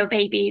baby.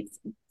 Baby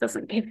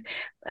doesn't give,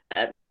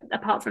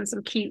 apart from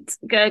some cute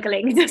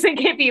gurgling, doesn't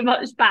give you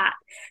much back.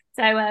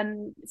 So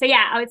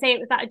yeah, I would say it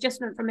was that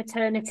adjustment from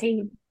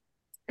maternity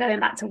going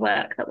back to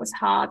work that was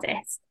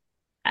hardest.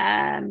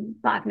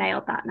 But I've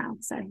nailed that now,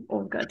 so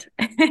all good.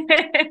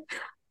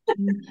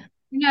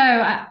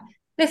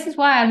 This is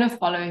why I love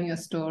following your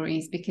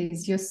stories,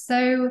 because there's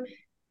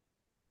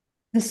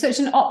such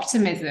an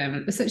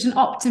optimism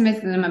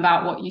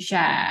about what you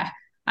share.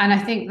 And I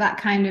think that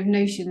kind of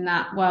notion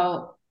that,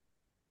 well,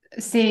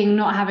 seeing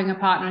not having a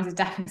partner as a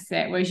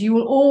deficit, whereas you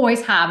will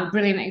always have a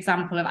brilliant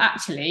example of,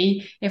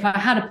 actually, if I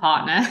had a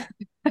partner,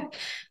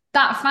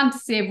 that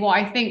fantasy of what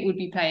I think would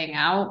be playing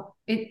out,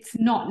 it's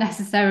not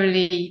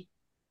necessarily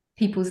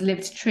people's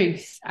lived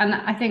truth. And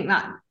I think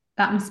that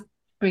must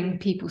bring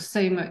people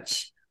so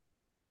much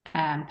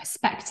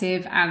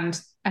perspective and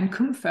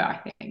comfort,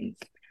 I think.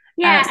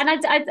 Yeah, and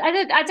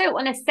I don't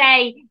want to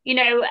say,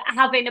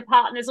 having a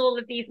partner is all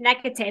of these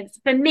negatives.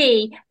 For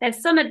me,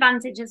 there's some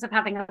advantages of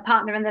having a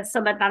partner, and there's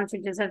some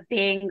advantages of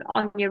being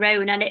on your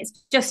own. And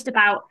it's just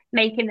about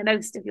making the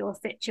most of your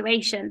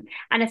situation.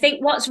 And I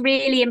think what's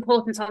really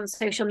important on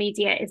social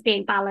media is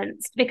being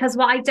balanced, because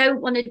what I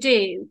don't want to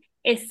do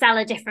is sell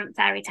a different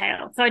fairy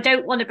tale. So I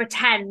don't want to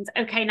pretend,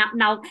 okay,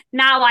 now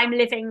I'm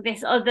living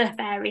this other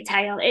fairy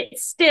tale.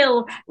 It's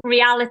still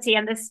reality,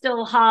 and there's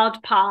still hard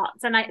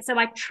parts. And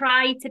I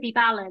try to be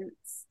balanced,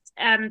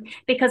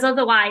 because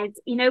otherwise,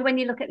 when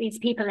you look at these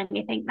people and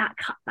you think that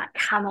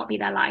cannot be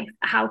their life.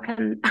 How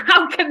can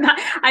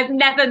that? I've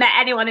never met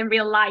anyone in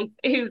real life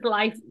whose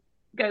life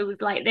goes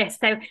like this.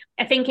 So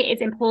I think it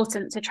is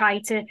important to try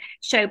to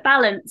show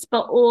balance,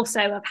 but also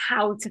of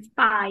how to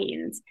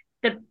find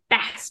the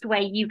best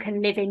way you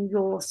can live in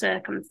your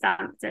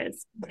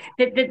circumstances.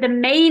 The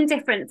main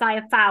difference I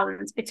have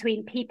found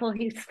between people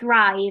who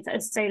thrive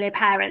as solo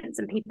parents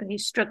and people who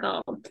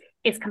struggle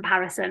is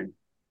comparison.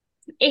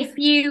 If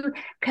you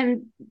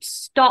can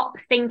stop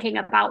thinking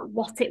about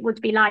what it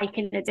would be like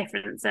in a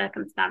different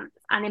circumstance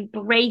and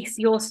embrace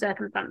your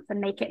circumstance and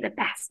make it the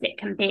best it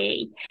can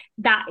be,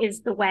 that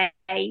is the way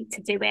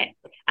to do it.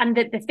 And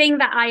the thing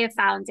that I have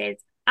found is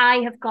I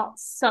have got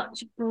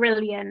such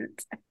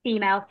brilliant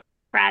female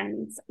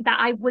friends that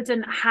I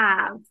wouldn't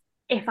have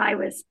if I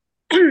was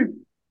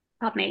pardon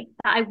me,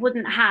 that I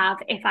wouldn't have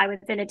if I was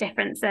in a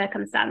different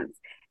circumstance,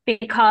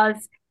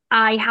 because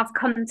I have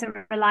come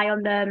to rely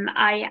on them.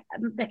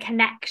 The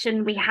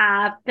connection we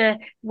have, the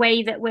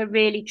way that we're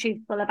really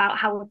truthful about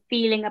how we're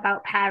feeling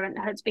about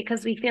parenthood,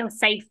 because we feel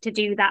safe to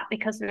do that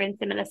because we're in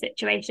similar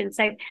situations.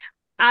 So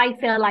I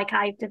feel like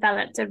I've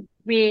developed a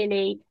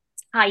really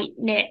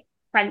tight-knit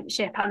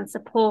friendship and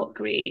support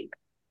group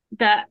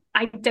that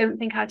I don't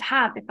think I'd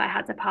have if I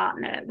had a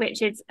partner,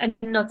 which is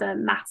another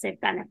massive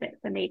benefit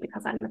for me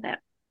because I'm with it.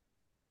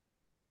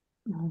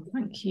 Oh,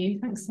 thank you.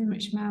 Thanks so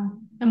much, Mel.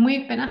 And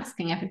we've been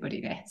asking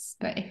everybody this,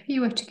 but if you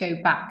were to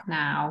go back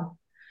now,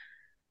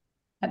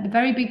 at the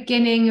very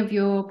beginning of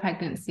your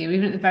pregnancy, or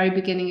even at the very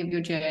beginning of your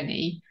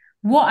journey,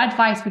 what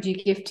advice would you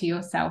give to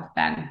yourself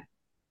then?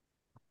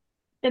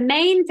 The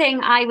main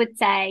thing I would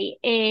say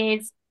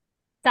is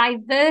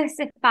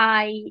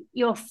diversify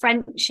your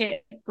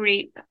friendship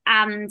group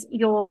and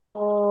your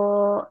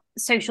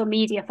social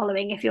media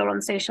following if you're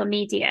on social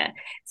media,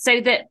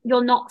 so that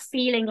you're not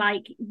feeling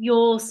like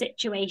your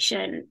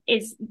situation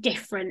is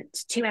different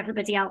to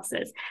everybody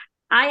else's.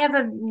 I have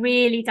a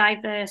really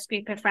diverse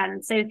group of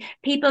friends. So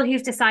people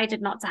who've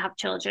decided not to have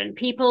children,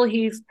 people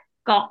who've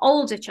got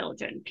older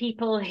children,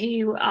 people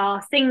who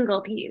are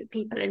single,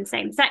 people in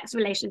same-sex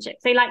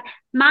relationships. So like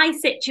my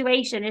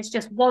situation is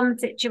just one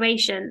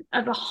situation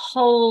of a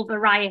whole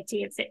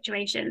variety of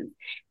situations.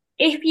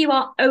 If you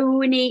are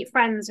only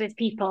friends with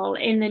people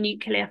in the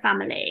nuclear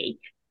family,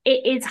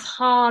 it is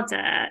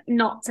harder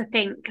not to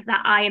think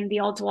that I am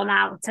the odd one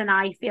out and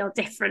I feel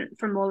different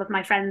from all of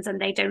my friends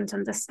and they don't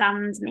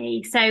understand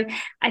me. So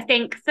I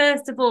think,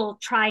 first of all,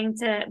 trying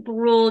to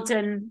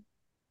broaden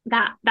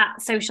that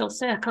social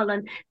circle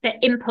and the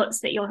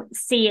inputs that you're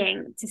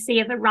seeing, to see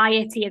a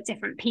variety of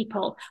different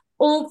people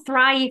all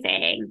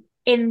thriving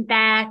in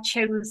their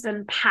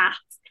chosen path.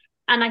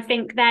 And I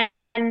think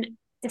then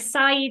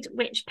decide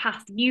which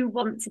path you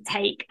want to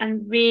take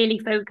and really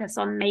focus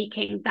on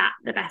making that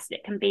the best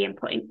it can be and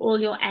putting all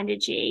your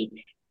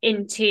energy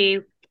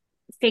into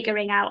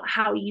figuring out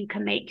how you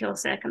can make your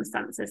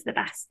circumstances the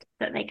best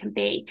that they can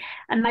be.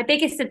 And my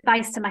biggest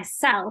advice to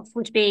myself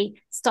would be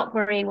stop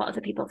worrying what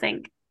other people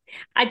think.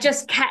 I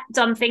just kept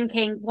on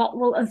thinking, what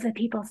will other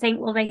people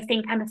think? Will they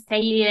think I'm a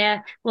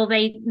failure? Will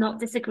they not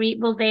disagree?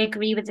 Will they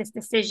agree with this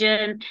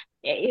decision?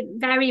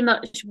 Very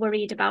much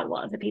worried about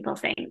what other people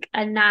think.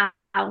 And now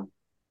that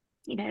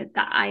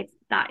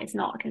is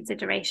not a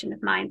consideration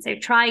of mine. So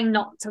trying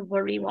not to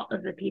worry what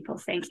other people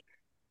think,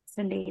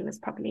 for me, was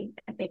probably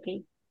a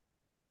biggie.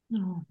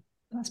 Oh,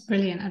 that's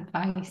brilliant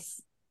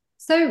advice.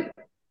 So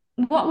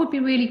what would be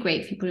really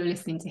great for people who are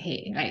listening to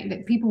hear, like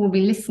that people will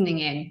be listening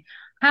in,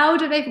 how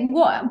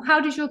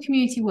does your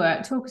community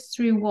work? Talk us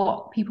through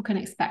what people can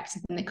expect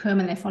when they come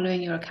and they're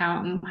following your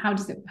account, and how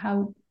does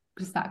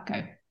that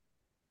go?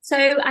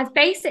 So I've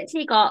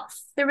basically got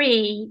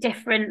 3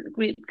 different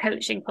group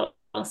coaching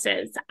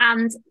courses.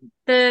 And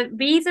the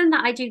reason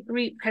that I do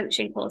group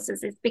coaching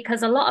courses is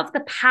because a lot of the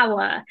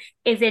power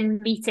is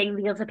in meeting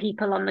the other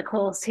people on the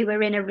course who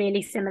are in a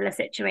really similar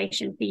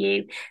situation for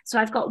you. So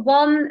I've got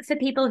one for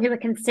people who are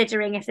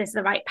considering if this is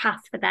the right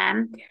path for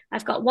them.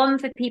 I've got one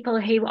for people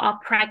who are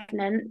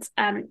pregnant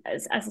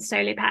as a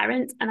solo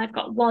parent. And I've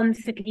got one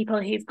for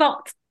people who've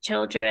got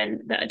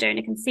children that are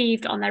donor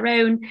conceived on their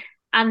own,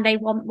 and they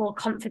want more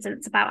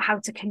confidence about how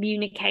to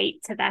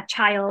communicate to their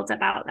child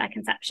about their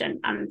conception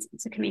and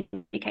to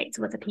communicate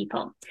to other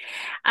people.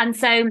 And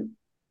so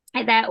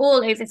they're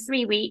all over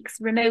 3 weeks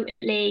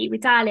remotely. We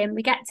dial in,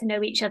 we get to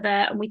know each other,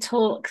 and we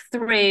talk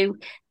through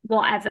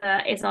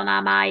whatever is on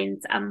our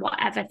minds and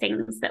whatever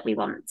things that we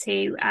want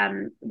to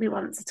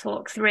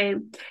talk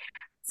through.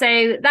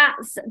 So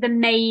that's the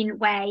main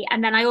way.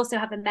 And then I also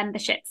have a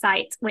membership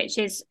site, which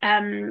is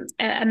a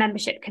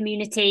membership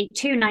community,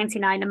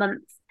 $2.99 a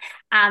month.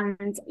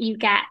 And you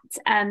get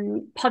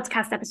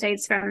podcast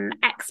episodes from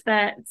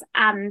experts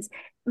and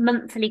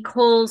monthly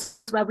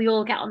calls where we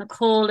all get on a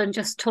call and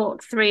just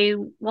talk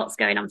through what's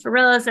going on for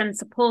us and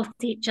support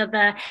each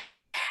other.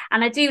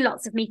 And I do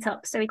lots of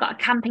meetups. So we've got a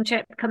camping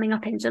trip coming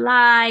up in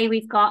July.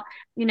 We've got,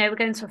 we're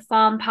going to a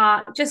farm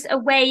park, just a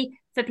way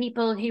for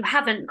people who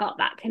haven't got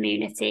that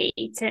community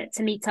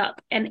to meet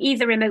up,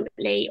 either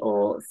remotely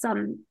or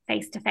some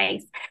face to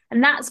face.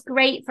 And that's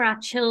great for our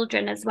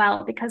children as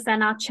well, because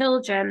then our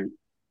children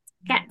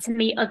get to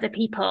meet other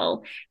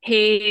people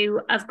who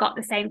have got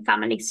the same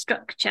family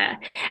structure.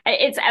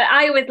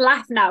 I always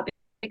laugh now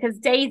because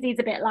Daisy's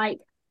a bit like,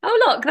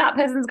 oh, look, that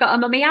person's got a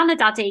mummy and a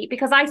daddy,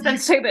 because I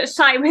spend so much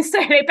time with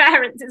solo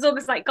parents. It's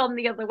almost like gone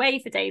the other way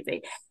for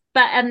Daisy.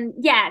 But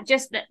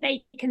just that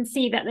they can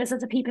see that there's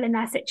other people in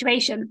their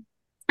situation.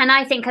 And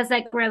I think as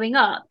they're growing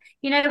up,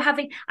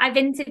 I've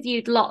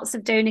interviewed lots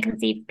of donor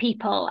conceived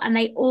people, and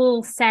they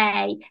all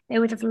say they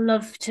would have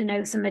loved to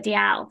know somebody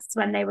else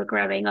when they were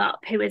growing up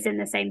who was in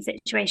the same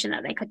situation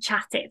that they could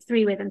chat it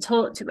through with and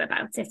talk to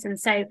about it. And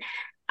so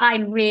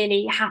I'm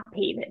really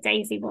happy that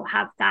Daisy will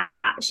have that.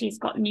 She's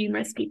got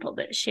numerous people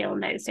that she'll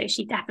know. So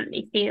she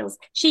definitely feels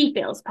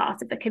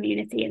part of the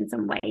community in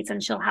some ways,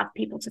 and she'll have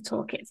people to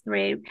talk it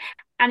through.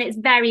 And it's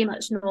very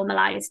much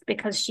normalized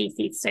because she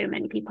sees so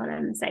many people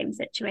in the same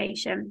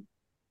situation.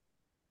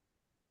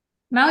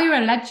 Mel, you're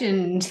a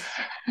legend.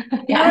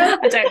 Yeah,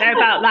 I don't know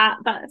about that,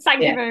 but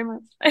thank you very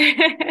much.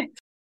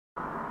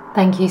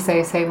 Thank you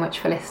so much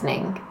for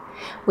listening.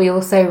 We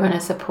also run a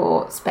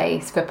support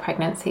space for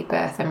pregnancy,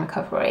 birth and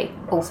recovery,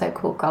 also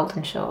called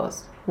Golden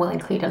Shores. We'll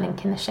include a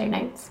link in the show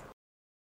notes.